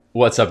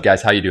What's up,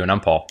 guys? How you doing?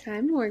 I'm Paul.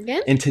 Hi,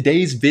 Morgan. In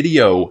today's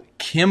video,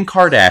 Kim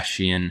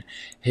Kardashian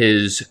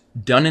has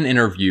done an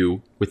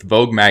interview with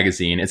Vogue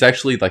magazine. It's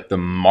actually like the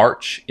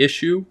March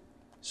issue,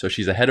 so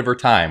she's ahead of her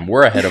time.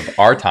 We're ahead of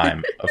our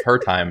time, of her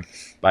time,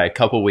 by a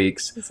couple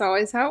weeks. It's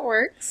always how it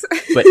works.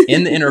 But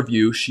in the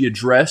interview, she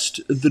addressed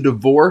the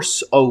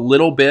divorce a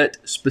little bit,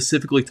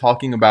 specifically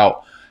talking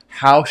about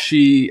how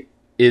she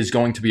is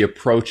going to be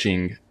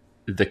approaching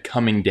the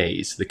coming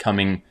days, the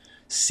coming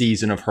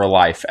season of her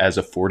life as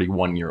a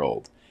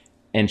 41-year-old.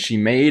 And she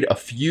made a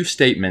few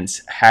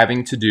statements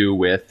having to do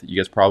with, you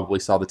guys probably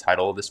saw the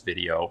title of this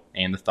video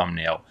and the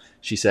thumbnail.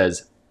 She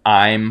says,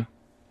 I'm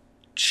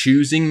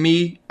choosing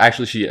me.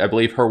 Actually, I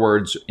believe her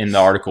words in the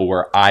article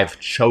were, I've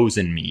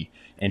chosen me.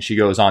 And she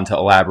goes on to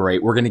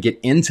elaborate. We're going to get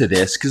into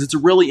this because it's a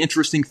really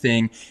interesting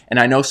thing. And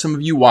I know some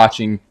of you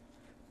watching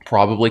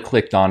probably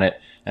clicked on it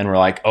and were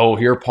like, oh,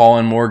 here Paul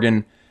and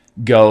Morgan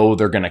go.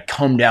 They're going to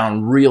come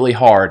down really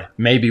hard.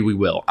 Maybe we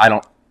will.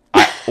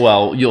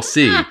 Well, you'll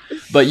see.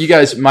 But you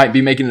guys might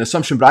be making an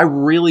assumption. But I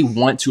really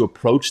want to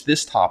approach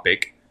this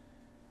topic,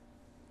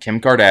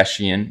 Kim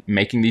Kardashian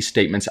making these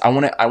statements. I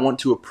want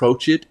to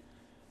approach it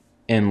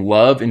in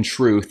love and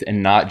truth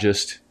and not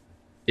just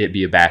it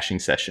be a bashing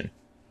session.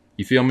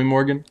 You feel me,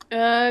 Morgan?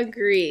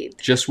 Agreed.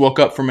 Just woke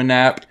up from a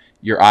nap.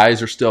 Your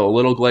eyes are still a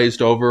little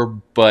glazed over,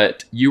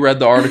 but you read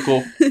the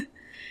article.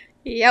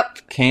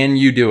 Yep. Can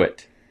you do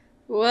it?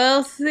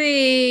 We'll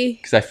see.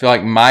 Because I feel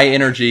like my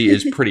energy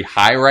is pretty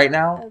high right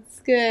now. That's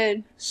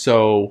good.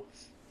 So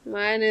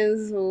Mine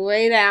is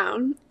way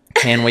down.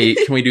 can we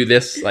do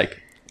this?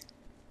 Like,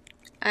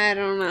 I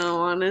don't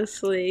know,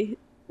 honestly.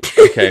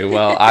 okay,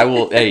 well, I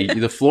will. Hey,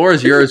 the floor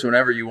is yours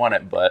whenever you want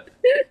it, but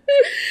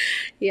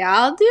Yeah,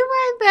 I'll do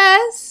my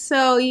best.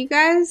 So you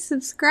guys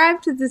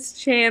subscribe to this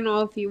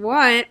channel if you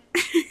want,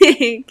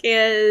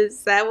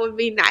 because that would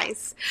be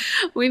nice.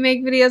 We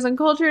make videos on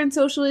culture and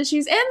social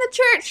issues and the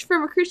church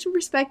from a Christian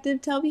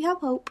perspective to help you have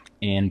hope.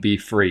 and be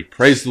free.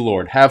 Praise the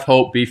Lord. Have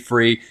hope, be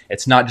free.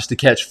 It's not just a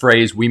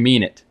catchphrase. We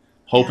mean it.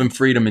 Hope and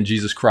freedom in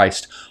Jesus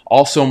Christ.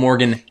 Also,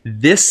 Morgan,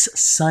 this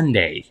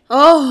Sunday,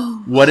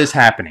 what is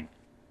happening?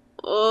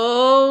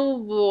 Oh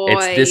boy.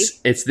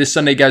 It's this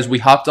Sunday, guys. We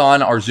hopped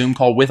on our Zoom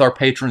call with our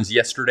patrons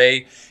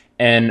yesterday,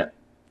 and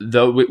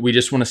though we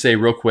just want to say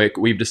real quick,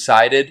 we've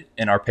decided,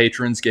 and our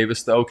patrons gave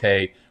us the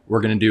okay,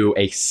 we're going to do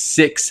a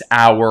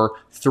 6-hour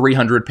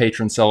 300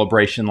 patron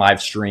celebration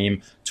live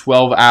stream.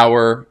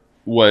 12-hour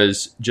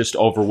was just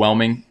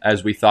overwhelming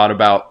as we thought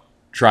about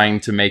trying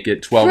to make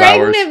it 12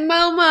 hours. Pregnant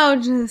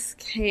Momo just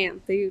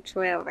can't do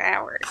 12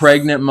 hours.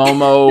 Pregnant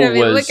Momo I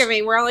mean, was... look at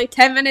me. We're only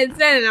 10 minutes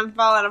in and I'm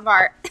falling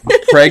apart.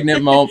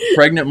 Pregnant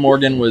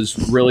Morgan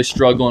was really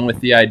struggling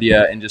with the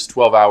idea, and just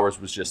 12 hours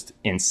was just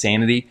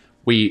insanity.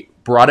 We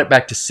brought it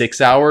back to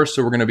 6 hours,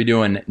 so we're going to be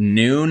doing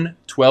noon,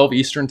 12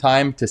 Eastern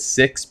time to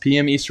 6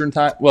 p.m. Eastern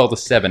time. Well, to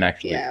 7,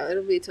 actually. Yeah,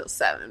 it'll be till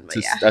 7, but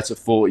yeah. That's a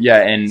full...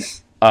 Yeah, and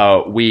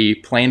we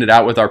planned it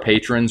out with our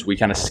patrons. We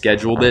kind of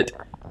scheduled it.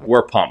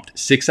 We're pumped.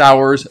 6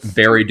 hours,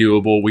 very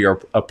doable. We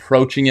are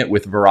approaching it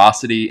with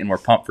veracity, and we're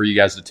pumped for you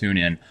guys to tune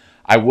in.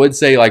 I would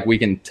say, like, we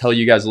can tell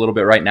you guys a little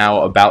bit right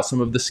now about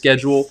some of the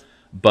schedule,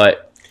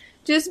 but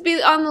Just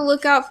be on the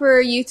lookout for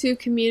a YouTube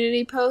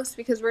community post,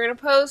 because we're going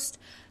to post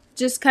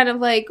just kind of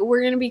like,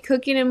 we're going to be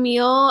cooking a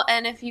meal,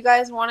 and if you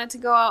guys wanted to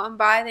go out and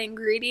buy the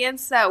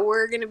ingredients that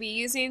we're going to be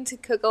using to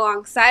cook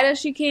alongside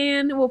us, you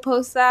can. We'll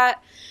post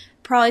that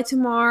probably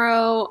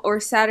tomorrow or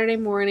Saturday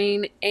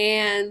morning.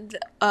 And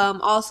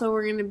also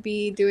we're going to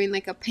be doing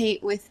like a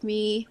paint with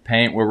me.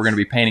 where we're going to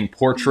be painting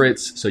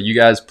portraits. So you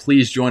guys,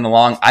 please join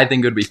along. I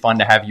think it would be fun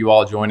to have you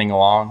all joining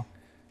along.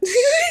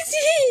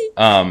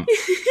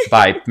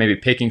 By maybe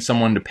picking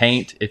someone to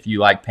paint. If you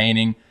like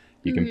painting,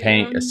 you can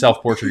paint a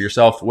self-portrait of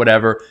yourself,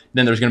 whatever.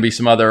 Then there's going to be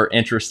some other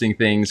interesting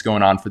things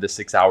going on for the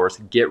 6 hours.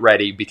 Get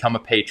ready. Become a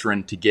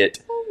patron to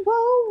get...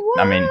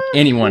 I mean,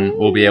 anyone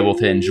will be able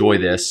to enjoy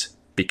this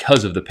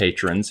because of the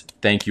patrons.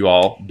 Thank you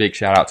all. Big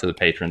shout out to the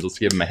patrons. Let's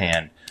give them a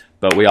hand.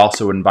 But we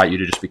also would invite you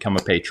to just become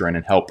a patron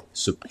and help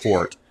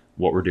support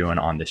what we're doing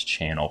on this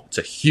channel. It's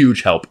a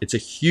huge help. It's a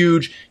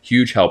huge,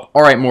 huge help.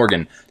 All right,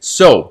 Morgan.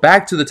 So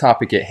back to the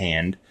topic at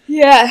hand.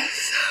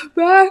 Yes,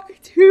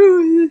 back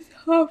to the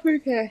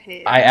topic at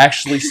hand. I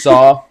actually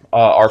saw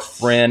our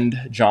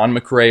friend John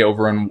McRae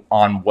over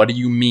on What Do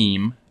You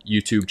Meme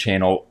YouTube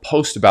channel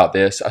post about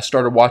this. I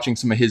started watching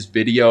some of his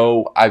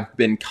video. I've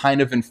been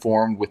kind of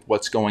informed with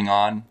what's going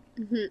on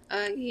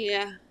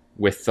Yeah.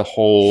 with the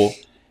whole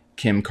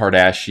Kim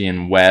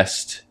Kardashian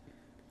West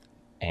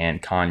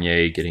and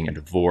Kanye getting a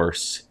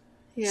divorce.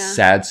 Yeah.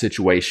 Sad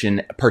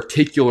situation,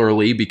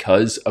 particularly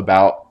because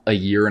about a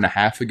year and a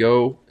half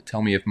ago,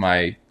 tell me if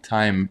my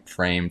time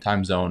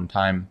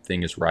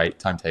thing is right,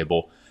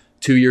 timetable,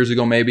 2 years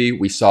ago maybe,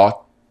 we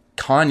saw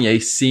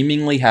Kanye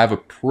seemingly have a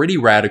pretty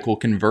radical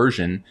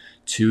conversion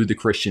to the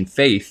Christian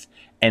faith.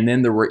 And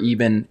then there were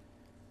even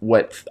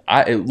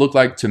it looked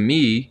like to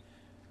me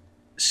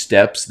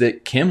steps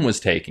that Kim was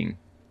taking.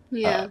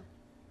 Yeah.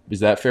 Is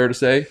that fair to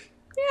say?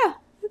 Yeah,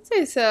 I'd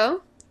say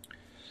so.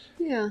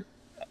 Yeah.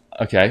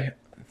 Okay.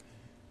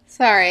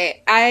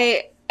 Sorry,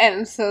 I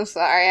am so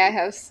sorry. I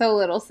have so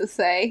little to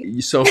say.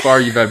 So far,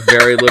 you've had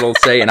very little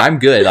to say, and I'm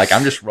good. Like,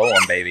 I'm just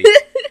rolling, baby.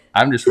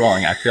 I'm just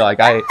rolling. I feel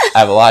like I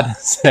have a lot to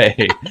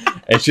say.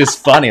 It's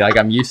just funny. Like,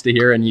 I'm used to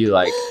hearing you,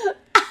 like,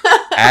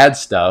 add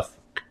stuff.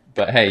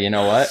 But, hey, you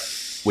know what?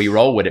 We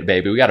roll with it,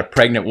 baby. We got a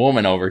pregnant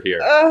woman over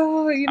here.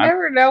 Oh, you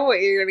never know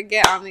what you're going to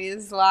get on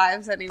these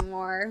lives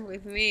anymore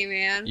with me,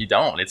 man. You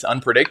don't. It's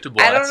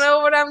unpredictable. I don't know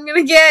what I'm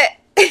going to get.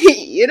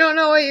 You don't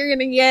know what you're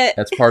going to get.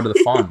 That's part of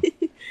the fun.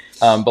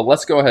 But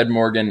let's go ahead,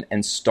 Morgan,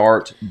 and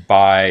start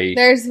by...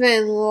 There's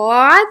been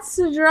lots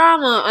of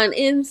drama on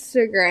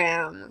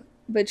Instagram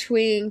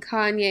between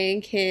Kanye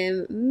and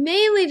Kim.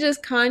 Mainly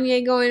just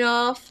Kanye going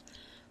off,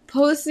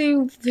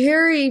 posting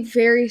very,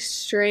 very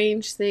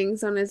strange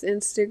things on his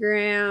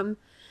Instagram.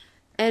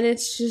 And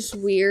it's just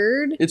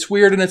weird. It's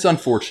weird and it's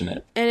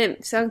unfortunate. And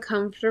it's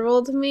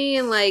uncomfortable to me.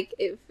 And, like,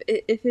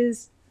 if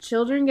his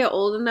children get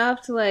old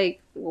enough to,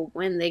 like, well,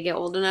 when they get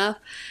old enough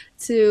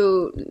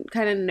to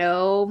kind of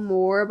know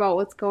more about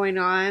what's going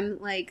on,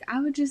 like,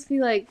 I would just be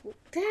like,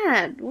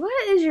 Dad,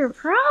 what is your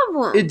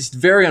problem? It's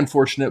very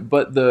unfortunate,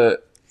 but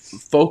the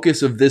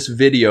focus of this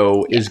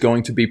video is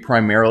going to be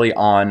primarily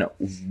on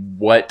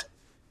what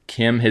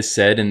Kim has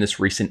said in this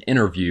recent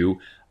interview.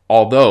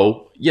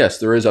 Although, yes,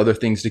 there is other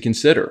things to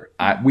consider.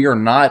 We are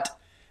not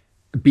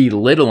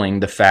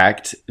belittling the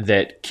fact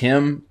that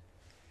Kim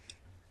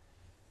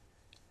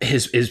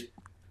was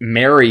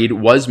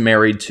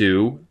married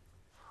to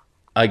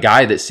a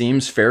guy that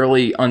seems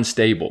fairly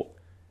unstable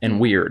and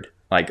weird.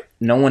 Like,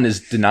 no one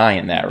is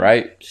denying that,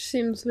 right?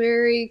 Seems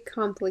very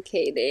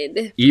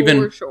complicated,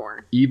 even, for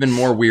sure. Even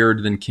more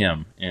weird than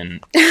Kim.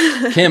 And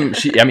Kim,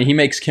 he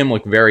makes Kim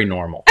look very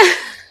normal.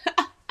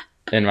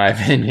 In my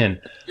opinion.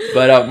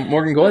 But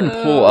Morgan, go ahead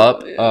and pull up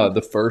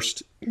the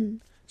first.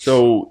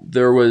 So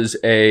there was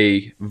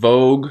a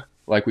Vogue,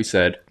 like we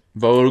said,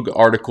 Vogue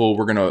article.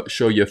 We're going to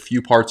show you a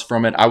few parts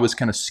from it. I was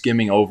kind of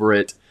skimming over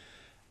it.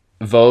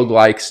 Vogue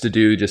likes to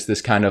do just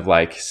this kind of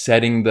like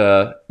setting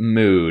the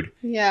mood.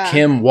 Yeah.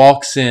 Kim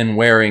walks in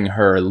wearing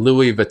her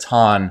Louis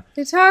Vuitton.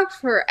 They talked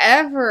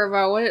forever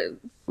about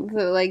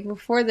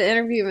before the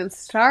interview even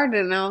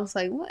started, and I was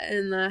like, what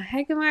in the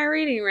heck am I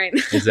reading right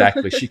now?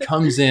 Exactly. She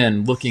comes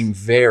in looking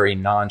very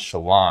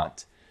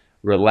nonchalant,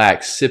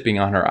 relaxed, sipping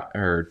on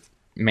her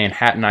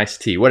Manhattan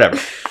iced tea, whatever.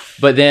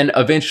 But then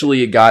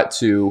eventually it got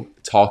to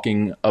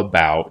talking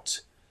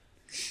about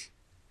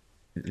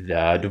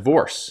the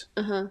divorce.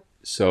 Uh-huh.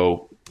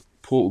 So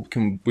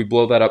can we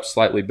blow that up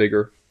slightly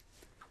bigger?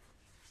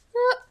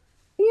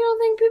 You don't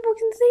think people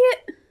can see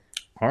it?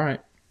 All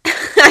right.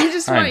 I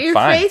just want your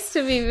face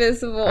to be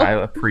visible. I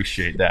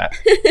appreciate that.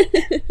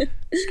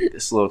 Let's get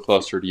this a little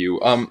closer to you.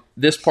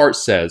 This part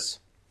says,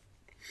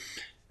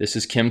 this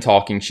is Kim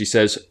talking. She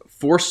says,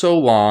 "For so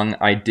long,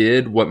 I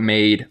did what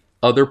made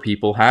other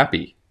people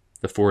happy,"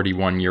 the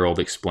 41-year-old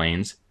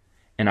explains.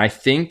 "And I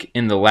think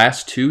in the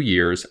last 2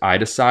 years, I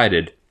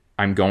decided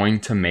I'm going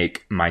to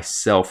make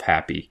myself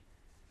happy.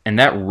 And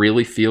that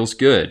really feels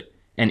good.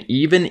 And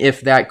even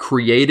if that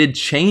created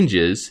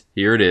changes,"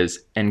 here it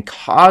is, "and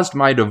caused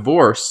my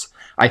divorce,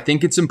 I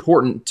think it's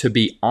important to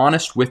be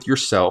honest with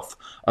yourself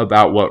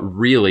about what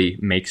really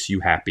makes you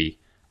happy.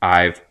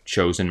 I've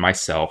chosen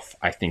myself.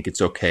 I think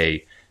it's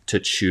okay to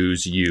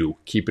choose you."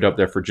 Keep it up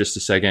there for just a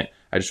second.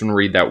 I just want to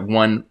read that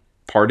one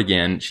part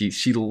again.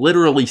 She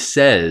literally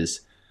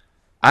says,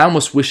 I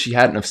almost wish she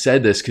hadn't have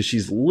said this, because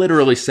she's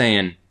literally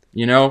saying,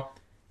 you know,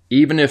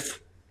 even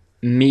if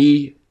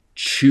me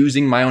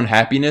choosing my own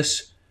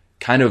happiness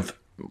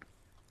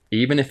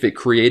even if it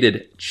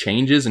created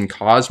changes and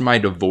caused my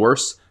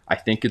divorce, I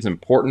think it's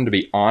important to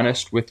be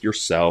honest with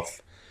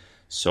yourself,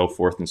 so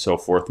forth and so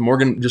forth.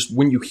 Morgan, just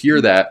when you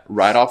hear that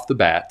right off the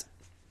bat,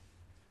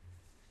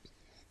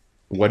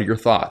 what are your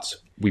thoughts?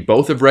 We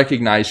both have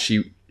recognized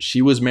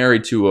she was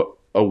married to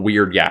a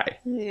weird guy.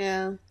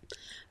 Yeah.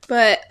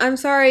 But I'm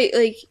sorry,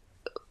 like,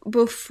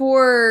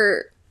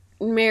 before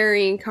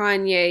marrying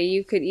Kanye,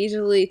 you could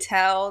easily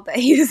tell that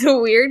he was a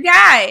weird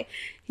guy.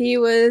 He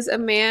was a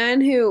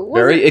man who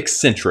very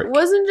eccentric.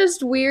 Wasn't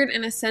just weird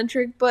and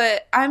eccentric,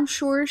 but I'm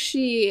sure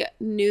she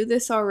knew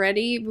this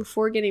already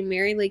before getting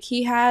married. Like,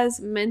 he has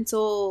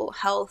mental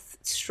health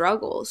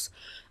struggles,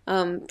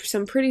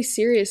 some pretty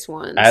serious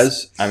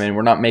ones.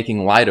 We're not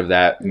making light of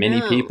that.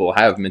 Many people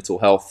have mental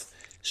health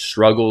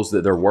struggles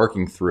that they're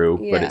working through,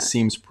 but it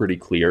seems pretty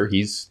clear.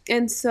 He's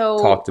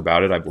talked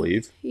about it, I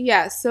believe.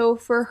 Yeah, so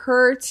for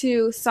her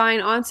to sign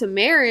on to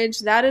marriage,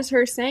 that is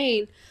her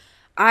saying,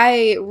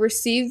 I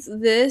received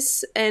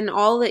this and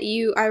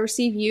I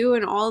receive you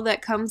and all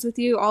that comes with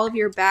you, all of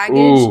your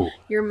baggage,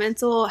 your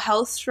mental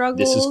health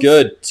struggles. This is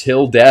good.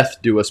 Till death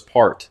do us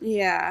part.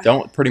 Yeah.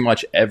 Don't pretty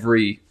much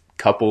every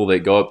couple that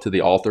go up to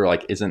the altar,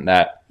 like, isn't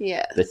that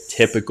the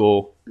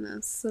typical,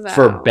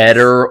 for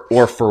better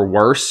or for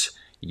worse?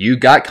 You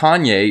got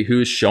Kanye,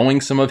 who's showing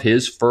some of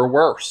his for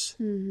worse.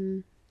 Mm-hmm.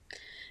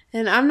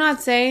 And I'm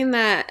not saying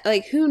that,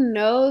 like, who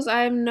knows?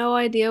 I have no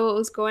idea what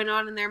was going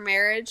on in their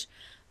marriage.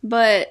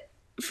 But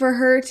for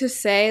her to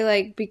say,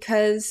 like,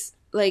 because,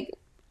 like,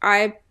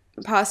 I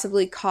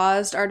possibly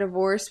caused our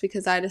divorce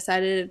because I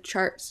decided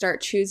to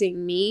start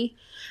choosing me.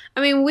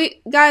 I mean,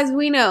 we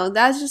know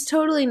that's just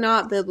totally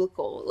not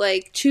biblical.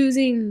 Like,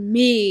 choosing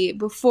me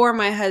before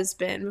my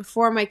husband,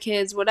 before my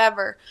kids,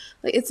 whatever.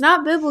 Like, it's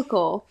not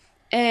biblical.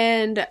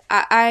 And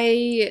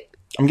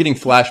I'm getting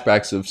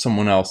flashbacks of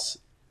someone else,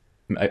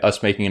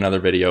 us making another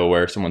video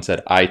where someone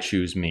said, "I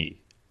choose me."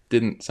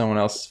 Didn't someone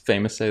else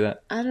famous say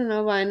that? I don't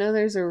know, but I know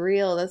there's a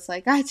reel that's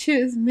like, I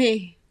choose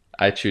me.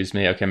 I choose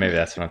me. Okay, maybe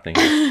that's what I'm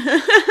thinking.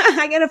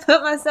 I gotta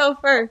put myself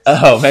first.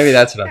 Oh, maybe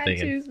that's what I'm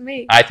thinking. I choose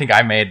me. I think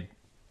I made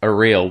a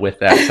reel with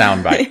that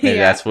soundbite. Maybe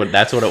Yeah. that's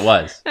what it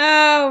was.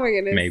 Oh my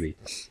goodness. Maybe.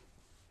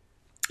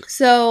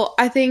 So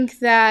I think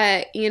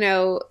that,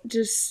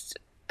 just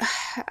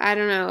I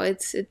don't know,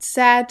 it's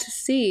sad to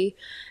see,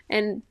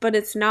 but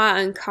it's not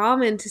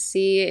uncommon to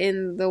see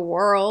in the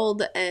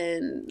world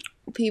and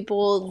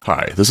people.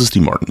 Hi, this is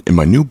Steve Martin. In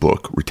my new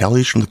book,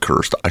 Retaliation of the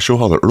Cursed, I show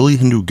how the early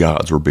Hindu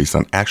gods were based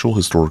on actual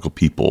historical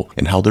people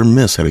and how their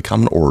myths had a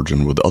common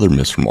origin with other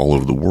myths from all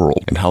over the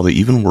world, and how they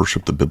even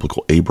worshipped the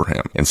biblical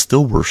Abraham and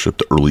still worship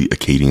the early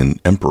Akkadian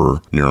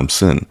emperor Naram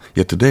Sin.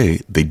 Yet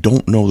today, they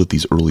don't know that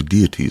these early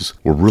deities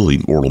were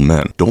really mortal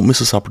men. Don't miss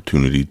this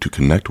opportunity to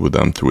connect with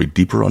them through a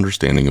deeper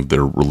understanding of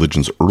their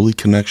religion's early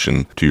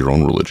connection to your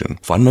own religion.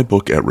 Find my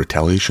book at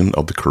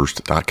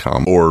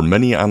retaliationofthecursed.com or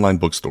many online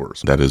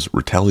bookstores. That is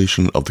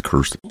Retaliation of the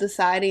Cursed.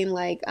 Deciding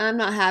like, I'm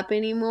not happy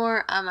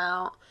anymore, I'm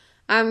out.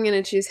 I'm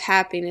going to choose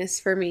happiness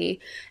for me.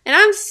 And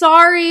I'm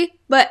sorry,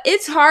 but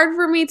it's hard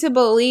for me to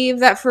believe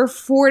that for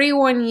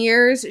 41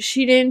 years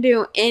she didn't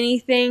do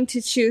anything to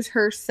choose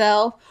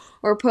herself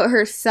or put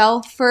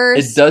herself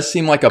first. It does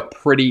seem like a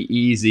pretty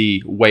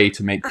easy way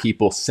to make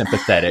people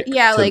sympathetic.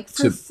 Yeah, to, like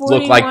for to 41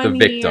 look like the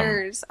victim.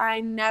 years, I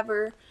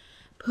never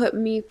put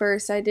me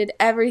first. I did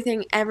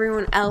everything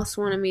everyone else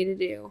wanted me to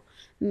do.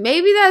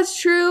 Maybe that's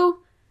true.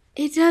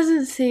 It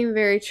doesn't seem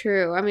very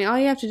true. I mean, all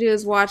you have to do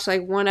is watch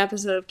like one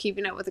episode of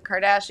Keeping Up with the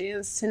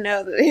Kardashians to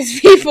know that these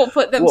people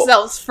put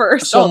themselves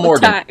first all the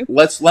time.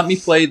 Let me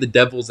play the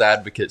devil's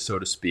advocate, so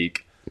to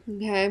speak.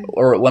 Okay.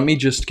 Or let me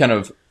just kind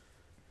of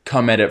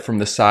come at it from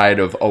the side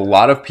of a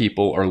lot of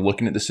people are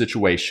looking at the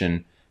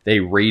situation. They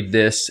read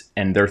this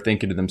and they're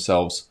thinking to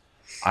themselves,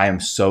 I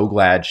am so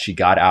glad she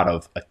got out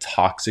of a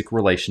toxic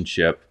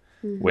relationship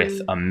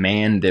with a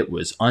man that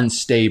was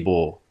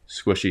unstable.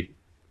 Squishy.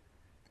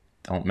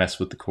 Don't mess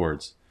with the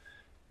chords.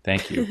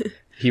 Thank you.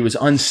 He was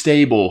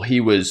unstable.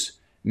 He was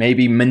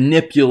maybe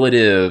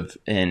manipulative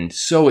and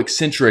so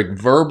eccentric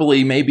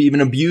verbally, maybe even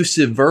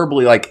abusive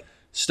verbally, like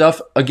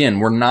stuff. Again,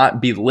 we're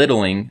not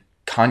belittling.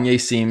 Kanye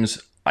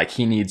seems like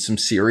he needs some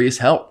serious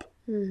help.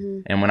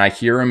 And when I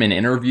hear him in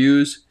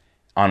interviews,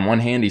 on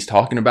one hand, he's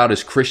talking about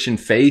his Christian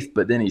faith,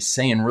 but then he's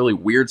saying really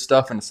weird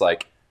stuff. And it's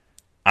like,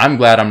 I'm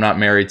glad I'm not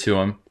married to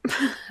him.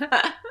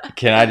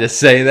 Can I just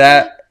say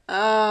that?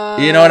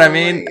 You know what I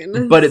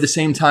mean? But at the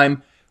same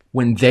time,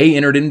 when they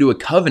entered into a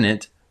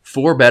covenant,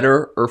 for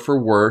better or for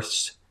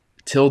worse,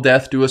 till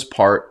death do us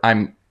part,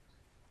 and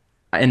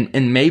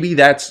maybe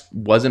that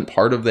wasn't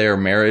part of their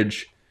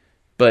marriage,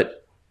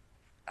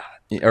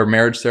 or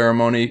marriage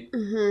ceremony.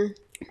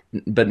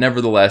 But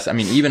nevertheless, I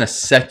mean, even a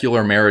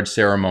secular marriage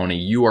ceremony,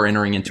 you are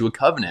entering into a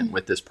covenant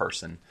with this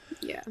person.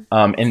 Yeah.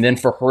 And then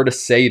for her to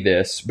say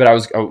this, but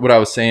what I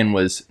was saying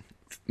was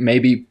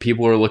maybe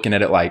people are looking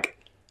at it like,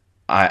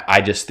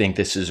 I just think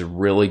this is a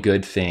really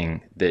good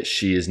thing that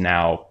she is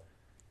now,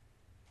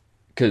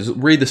 because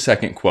read the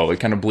second quote. It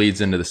kind of bleeds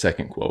into the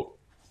second quote.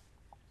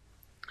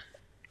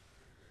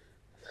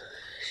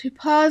 She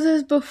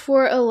pauses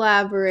before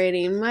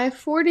elaborating. My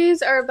 40s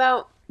are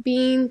about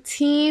being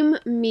team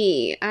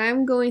me.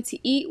 I'm going to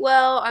eat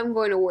well. I'm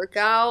going to work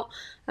out.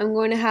 I'm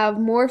going to have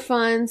more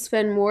fun,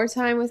 spend more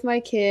time with my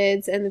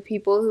kids and the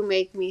people who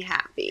make me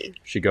happy.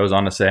 She goes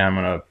on to say, I'm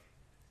going to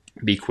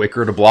be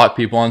quicker to block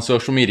people on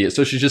social media.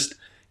 So she's just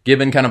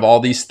given kind of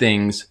all these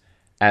things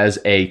as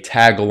a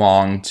tag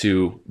along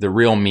to the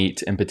real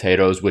meat and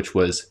potatoes, which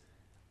was,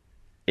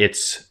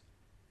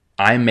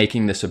 I'm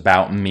making this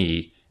about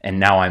me, and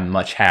now I'm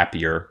much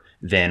happier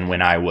than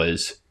when I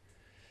was,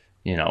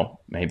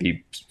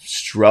 maybe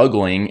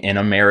struggling in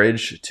a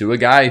marriage to a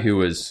guy who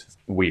was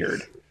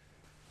weird.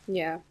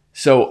 Yeah.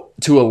 So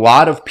to a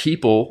lot of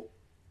people,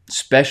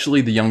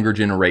 especially the younger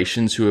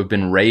generations who have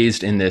been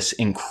raised in this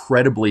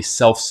incredibly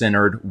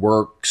self-centered,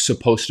 we're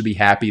supposed to be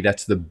happy.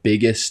 That's the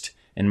biggest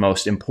and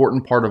most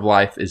important part of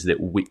life is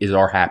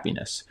our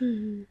happiness.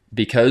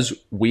 Because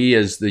we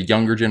as the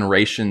younger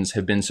generations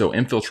have been so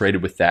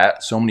infiltrated with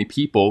that, so many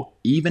people,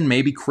 even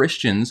maybe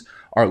Christians,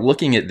 are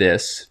looking at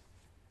this,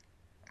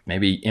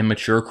 maybe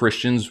immature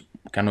Christians,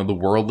 kind of the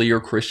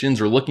worldlier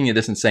Christians, are looking at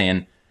this and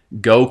saying,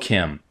 go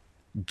Kim,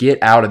 get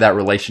out of that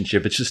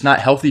relationship. It's just not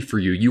healthy for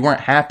you. You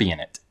weren't happy in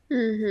it.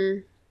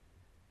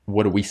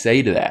 What do we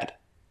say to that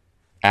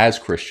as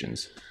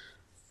Christians?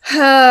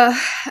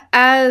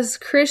 As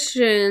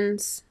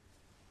Christians,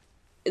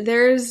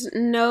 this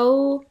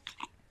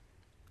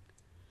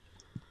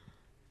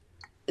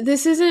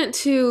isn't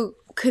to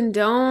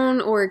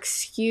condone or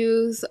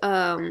excuse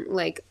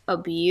like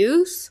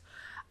abuse.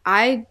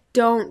 I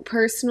don't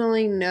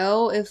personally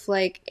know if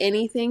like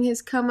anything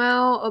has come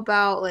out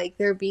about like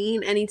there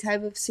being any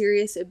type of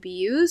serious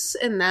abuse,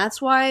 and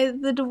that's why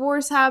the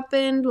divorce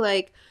happened.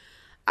 Like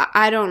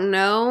I don't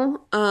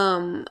know,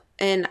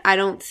 and I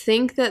don't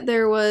think that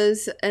there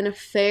was an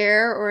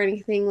affair or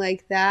anything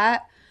like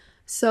that.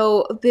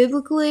 So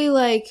biblically,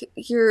 like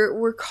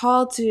we're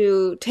called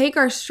to take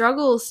our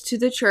struggles to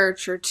the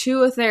church or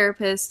to a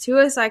therapist, to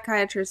a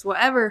psychiatrist,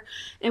 whatever,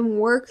 and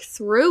work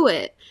through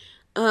it.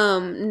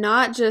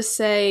 Not just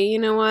say, you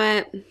know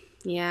what,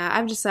 yeah,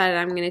 I've decided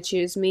I'm going to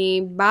choose me,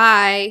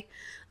 bye.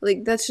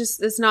 Like,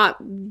 it's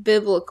not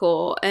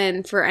biblical.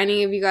 And for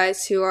any of you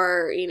guys who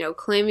are,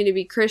 claiming to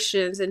be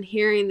Christians and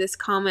hearing this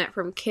comment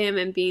from Kim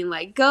and being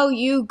like, go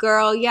you,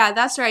 girl, yeah,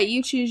 that's right,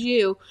 you choose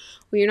you.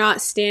 Well, you're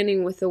not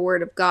standing with the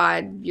word of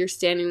God, you're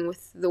standing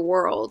with the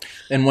world.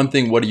 And one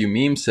thing What Do You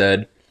Meme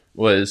said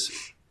was,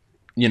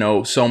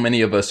 so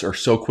many of us are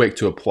so quick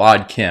to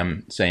applaud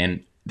Kim,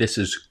 saying, this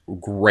is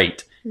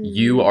great. Mm-hmm.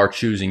 You are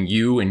choosing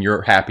you and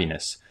your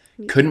happiness.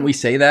 Yeah. Couldn't we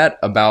say that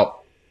about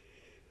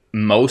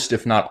most,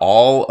 if not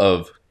all,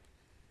 of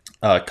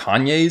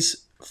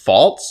Kanye's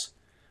faults?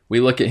 We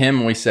look at him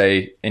and we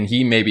say, and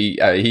he maybe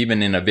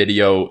even in a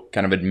video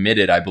kind of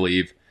admitted, I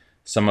believe,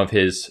 some of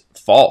his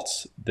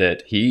faults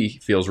that he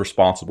feels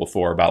responsible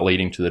for about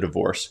leading to the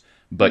divorce.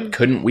 But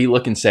couldn't we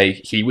look and say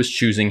he was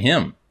choosing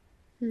him?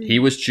 He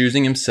was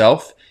choosing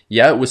himself.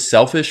 Yeah, it was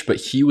selfish, but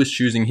he was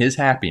choosing his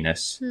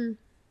happiness.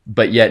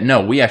 But yet,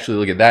 no, we actually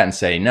look at that and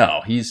say,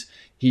 no, he's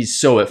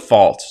so at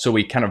fault. So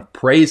we kind of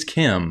praise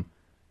Kim,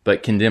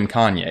 but condemn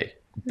Kanye.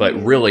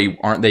 But really,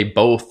 aren't they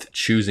both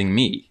choosing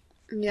me?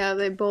 Yeah,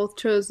 they both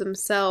chose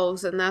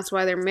themselves, and that's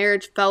why their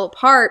marriage fell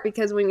apart,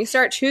 because when you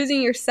start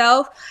choosing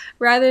yourself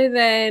rather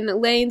than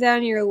laying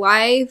down your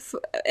life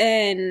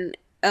and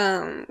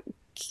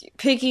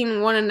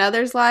picking one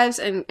another's lives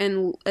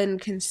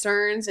and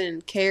concerns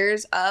and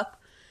cares up,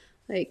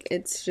 like,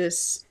 it's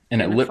just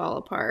gonna fall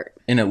apart.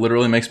 And it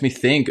literally makes me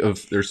think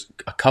of, there's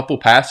a couple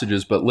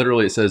passages, but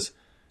literally it says,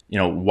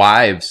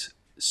 wives,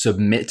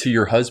 submit to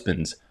your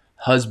husbands.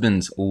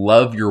 Husbands,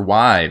 love your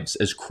wives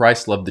as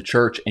Christ loved the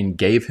church and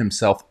gave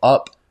himself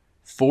up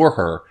for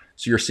her.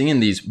 So you're seeing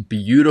these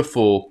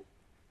beautiful,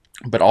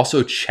 but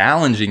also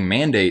challenging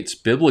mandates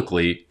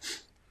biblically.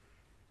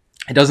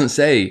 It doesn't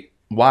say,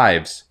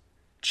 wives,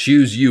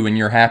 choose you and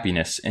your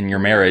happiness in your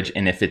marriage.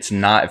 And if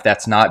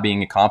that's not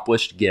being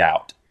accomplished, get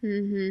out.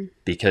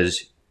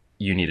 Because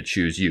you need to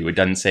choose you. It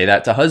doesn't say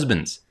that to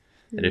husbands.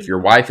 That if your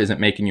wife isn't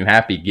making you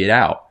happy, get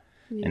out.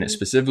 And it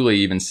specifically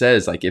even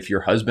says, like, if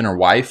your husband or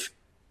wife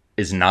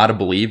is not a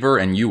believer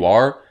and you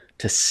are,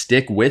 to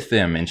stick with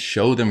them and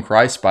show them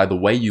Christ by the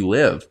way you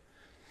live.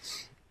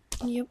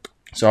 Yep.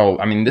 So,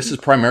 I mean, this is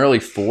primarily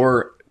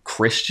for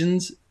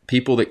Christians,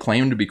 people that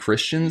claim to be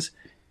Christians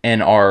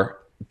and are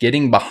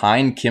getting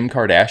behind Kim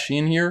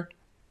Kardashian here.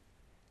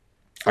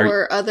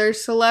 Or other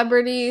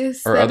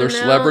celebrities.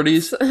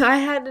 I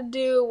had to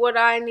do what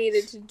I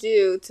needed to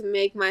do to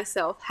make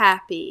myself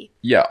happy.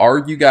 Yeah, are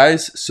you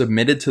guys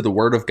submitted to the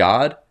Word of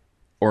God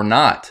or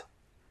not?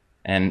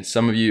 And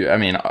some of you, I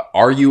mean,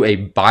 are you a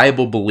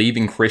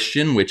Bible-believing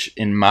Christian, which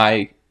in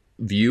my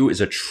view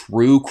is a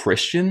true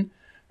Christian?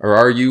 Or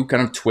are you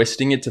kind of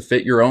twisting it to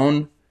fit your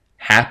own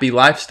happy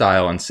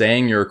lifestyle and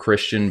saying you're a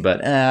Christian,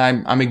 but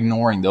I'm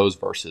ignoring those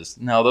verses?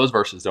 No, those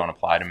verses don't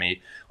apply to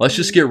me. Let's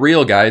just get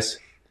real, guys.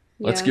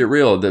 Let's get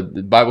real. The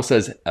Bible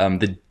says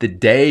the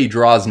day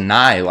draws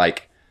nigh.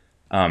 Like,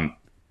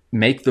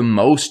 make the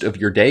most of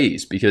your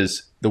days,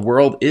 because the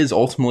world is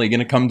ultimately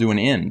going to come to an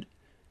end.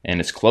 And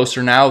it's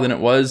closer now than it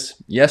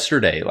was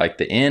yesterday. Like,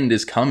 the end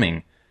is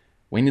coming.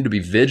 We need to be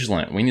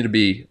vigilant. We need to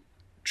be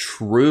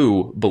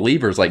true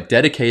believers, like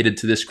dedicated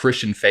to this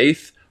Christian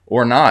faith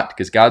or not,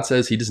 because God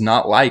says he does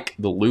not like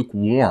the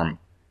lukewarm.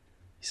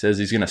 He says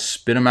he's going to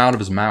spit them out of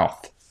his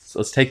mouth. So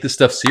let's take this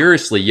stuff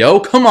seriously, yo.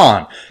 Come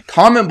on.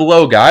 Comment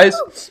below, guys.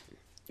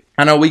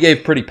 I know we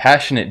gave pretty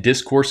passionate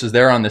discourses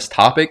there on this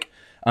topic.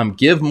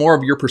 Give more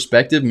of your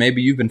perspective.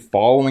 Maybe you've been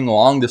following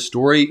along this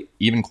story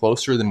even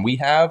closer than we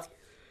have.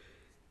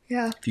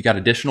 Yeah. If you got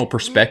additional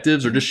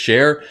perspectives, or just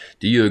share,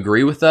 do you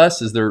agree with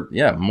us? Is there,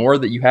 more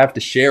that you have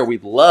to share?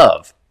 We'd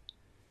love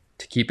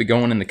to keep it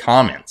going in the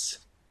comments.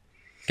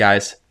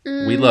 Guys,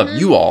 we love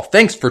you all.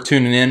 Thanks for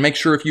tuning in. Make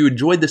sure if you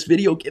enjoyed this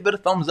video, give it a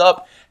thumbs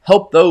up.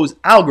 Help those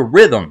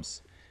algorithms.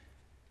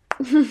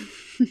 And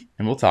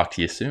we'll talk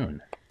to you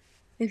soon.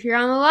 If you're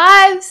on the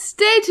live,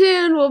 stay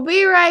tuned. We'll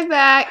be right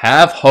back.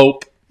 Have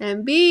hope.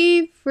 And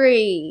be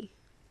free.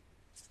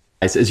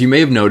 As you may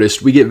have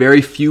noticed, we get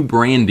very few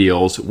brand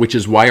deals, which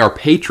is why our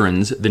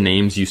patrons, the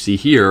names you see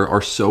here,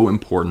 are so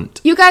important.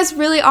 You guys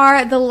really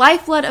are the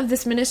lifeblood of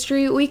this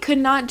ministry. We could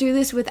not do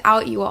this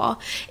without you all.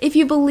 If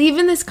you believe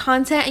in this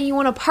content and you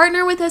want to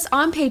partner with us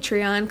on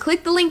Patreon,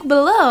 click the link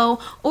below,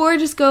 or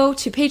just go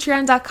to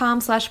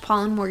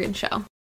patreon.com/PaulandMorganShow.